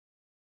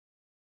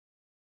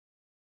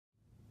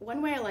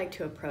one way I like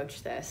to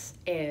approach this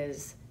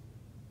is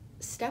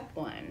step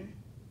one,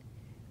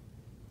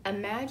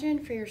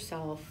 imagine for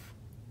yourself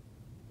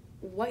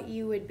what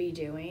you would be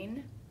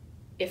doing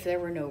if there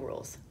were no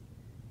rules.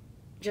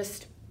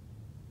 Just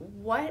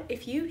what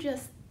if you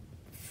just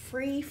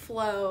free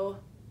flow,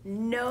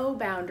 no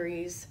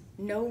boundaries,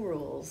 no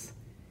rules,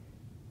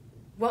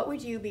 what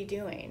would you be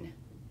doing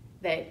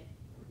that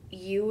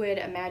you would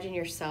imagine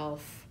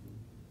yourself,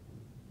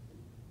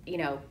 you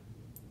know,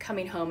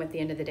 coming home at the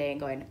end of the day and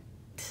going,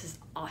 this is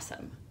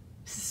awesome.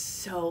 This is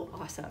so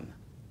awesome.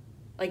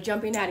 Like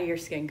jumping out of your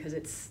skin because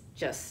it's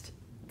just,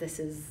 this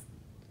is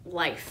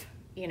life,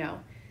 you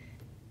know.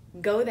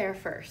 Go there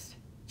first.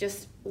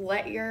 Just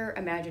let your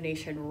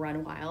imagination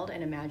run wild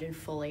and imagine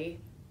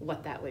fully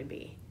what that would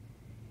be.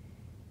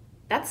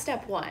 That's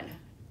step one.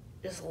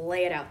 Just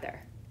lay it out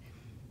there.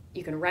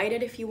 You can write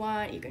it if you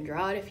want, you can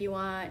draw it if you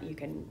want, you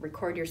can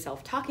record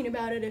yourself talking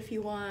about it if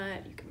you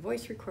want, you can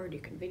voice record, you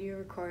can video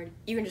record,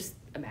 you can just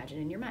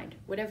imagine in your mind,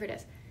 whatever it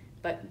is.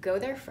 But go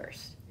there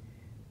first.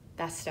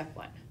 That's step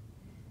one.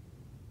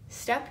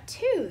 Step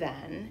two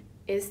then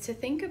is to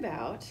think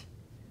about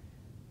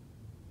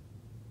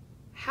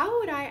how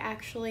would I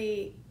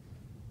actually,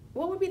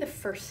 what would be the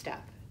first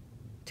step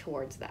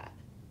towards that?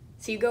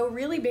 So you go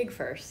really big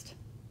first,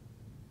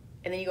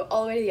 and then you go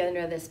all the way to the other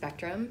end of the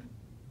spectrum,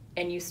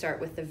 and you start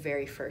with the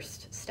very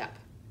first step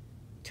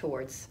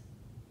towards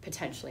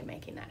potentially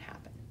making that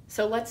happen.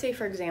 So let's say,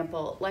 for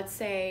example,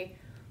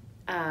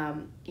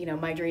 you know,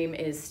 my dream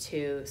is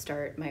to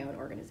start my own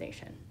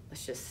organization.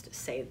 Let's just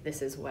say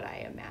this is what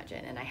I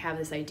imagine. And I have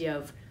this idea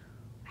of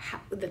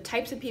the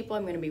types of people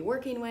I'm going to be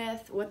working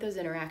with, what those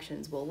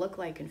interactions will look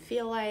like and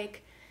feel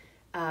like,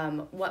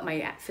 what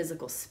my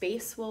physical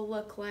space will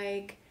look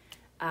like,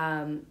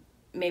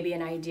 maybe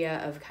an idea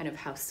of kind of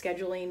how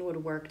scheduling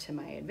would work to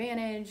my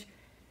advantage,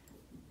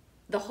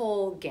 the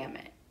whole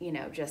gamut, you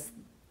know, just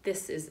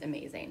this is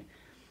amazing.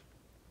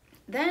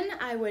 Then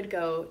I would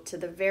go to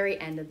the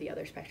very end of the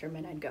other spectrum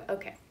and I'd go,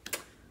 okay,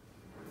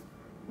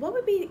 what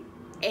would be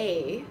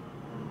a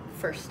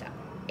first step?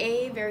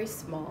 A very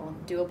small,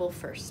 doable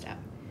first step.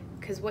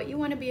 Because what you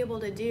want to be able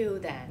to do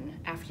then,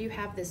 after you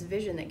have this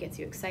vision that gets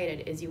you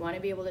excited, is you want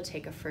to be able to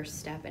take a first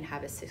step and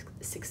have a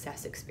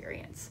success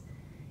experience.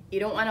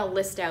 You don't want to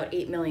list out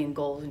 8 million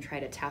goals and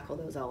try to tackle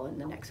those all in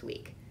the next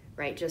week,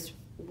 right? Just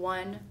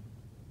one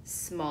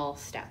small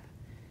step.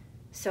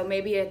 So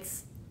maybe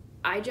it's,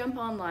 I jump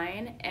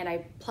online and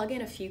I plug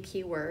in a few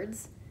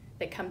keywords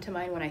that come to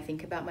mind when I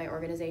think about my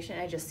organization.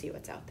 I just see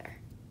what's out there.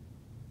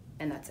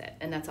 And that's it.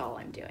 And that's all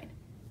I'm doing.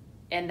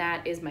 And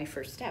that is my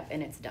first step,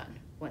 and it's done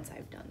once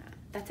I've done that.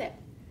 That's it.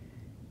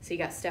 So you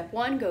got step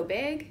one, go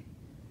big.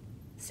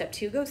 Step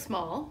two, go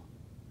small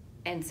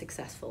and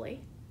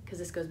successfully, because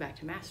this goes back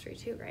to mastery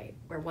too, right?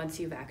 Where once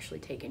you've actually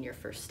taken your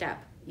first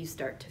step, you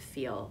start to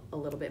feel a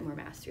little bit more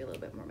mastery, a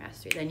little bit more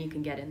mastery. Then you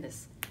can get in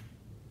this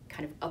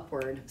kind of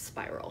upward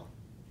spiral,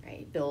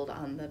 right? Build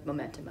on the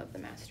momentum of the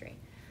mastery.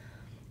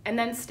 And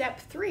then step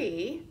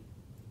three,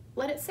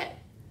 let it sit.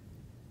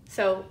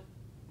 So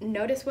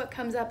notice what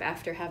comes up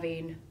after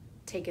having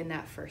taken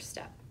that first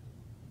step.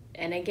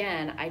 And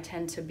again, I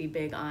tend to be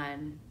big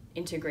on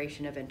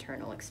integration of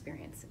internal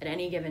experience at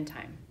any given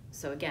time.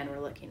 So again,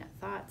 we're looking at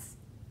thoughts,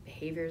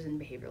 behaviors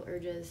and behavioral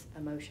urges,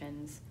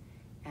 emotions,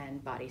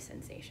 and body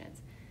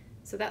sensations.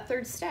 So that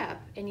third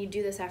step, and you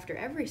do this after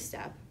every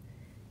step,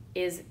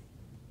 is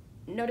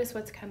notice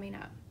what's coming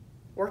up.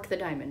 Work the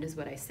diamond is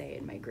what I say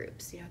in my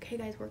groups. You know, okay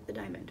guys, work the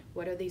diamond.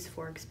 What are these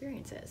 4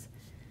 experiences?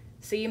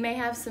 So you may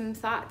have some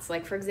thoughts,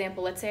 like for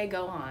example, let's say I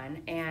go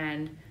on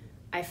and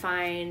I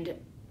find,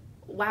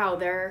 wow,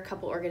 there are a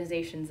couple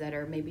organizations that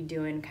are maybe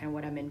doing kind of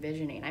what I'm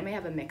envisioning. I may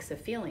have a mix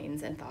of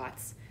feelings and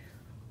thoughts.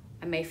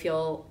 I may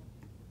feel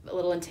a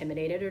little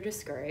intimidated or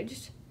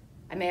discouraged.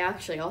 I may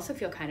actually also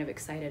feel kind of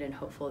excited and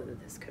hopeful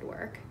that this could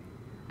work.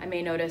 I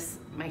may notice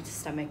my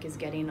stomach is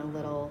getting a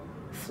little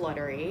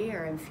fluttery,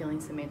 or I'm feeling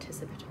some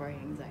anticipatory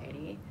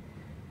anxiety.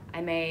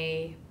 I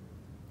may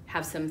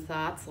have some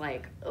thoughts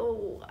like,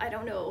 oh, I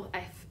don't know,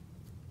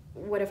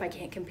 what if I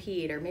can't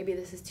compete, or maybe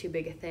this is too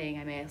big a thing.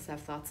 I may also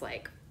have thoughts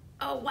like,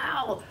 oh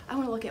wow, I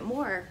want to look at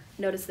more.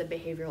 Notice the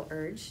behavioral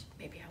urge.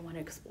 Maybe I want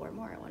to explore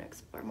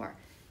more.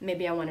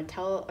 Maybe I want to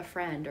tell a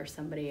friend or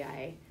somebody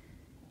I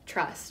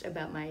trust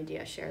about my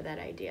idea, share that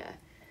idea.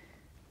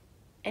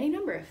 Any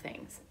number of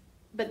things.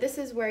 But this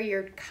is where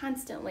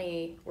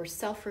we're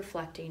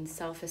self-reflecting,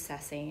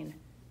 self-assessing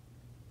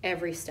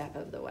every step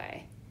of the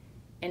way.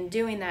 And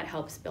doing that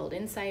helps build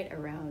insight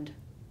around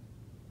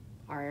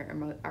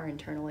our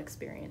internal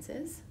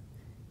experiences,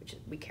 which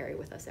we carry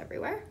with us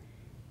everywhere,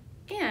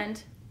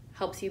 and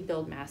helps you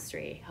build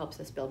mastery, helps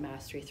us build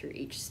mastery through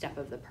each step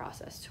of the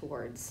process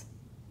towards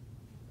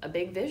a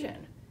big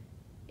vision.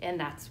 And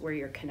that's where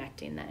you're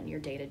connecting then your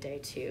day-to-day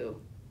to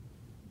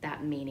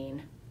that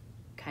meaning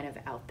kind of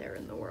out there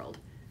in the world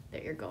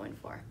that you're going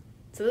for.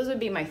 So those would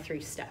be my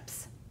 3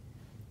 steps.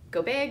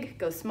 Go big,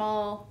 go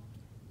small,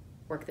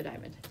 work the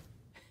diamond.